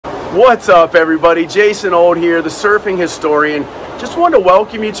What's up, everybody? Jason Old here, the surfing historian. Just wanted to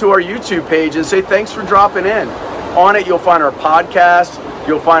welcome you to our YouTube page and say thanks for dropping in. On it, you'll find our podcast,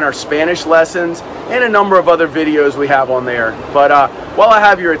 you'll find our Spanish lessons, and a number of other videos we have on there. But while I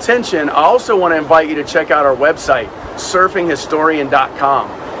have your attention, I also want to invite you to check out our website, surfinghistorian.com.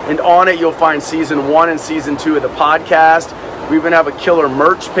 And on it, you'll find Season 1 and Season 2 of the podcast. We even have a killer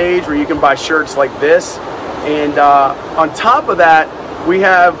merch page where you can buy shirts like this. And on top of that, we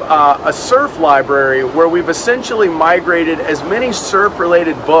have a surf library where we've essentially migrated as many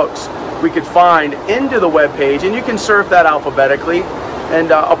surf-related books we could find into the webpage, and you can surf that alphabetically.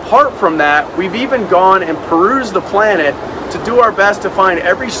 And apart from that, we've even gone and perused the planet to do our best to find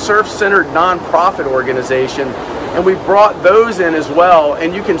every surf-centered nonprofit organization, and we brought those in as well,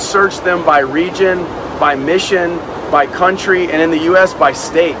 and you can search them by region, by mission, by country, and in the US by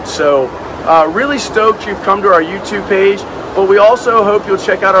state. So really stoked you've come to our YouTube page, but we also hope you'll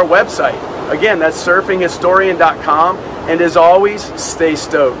check out our website. Again, that's surfinghistorian.com, and as always, stay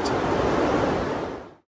stoked.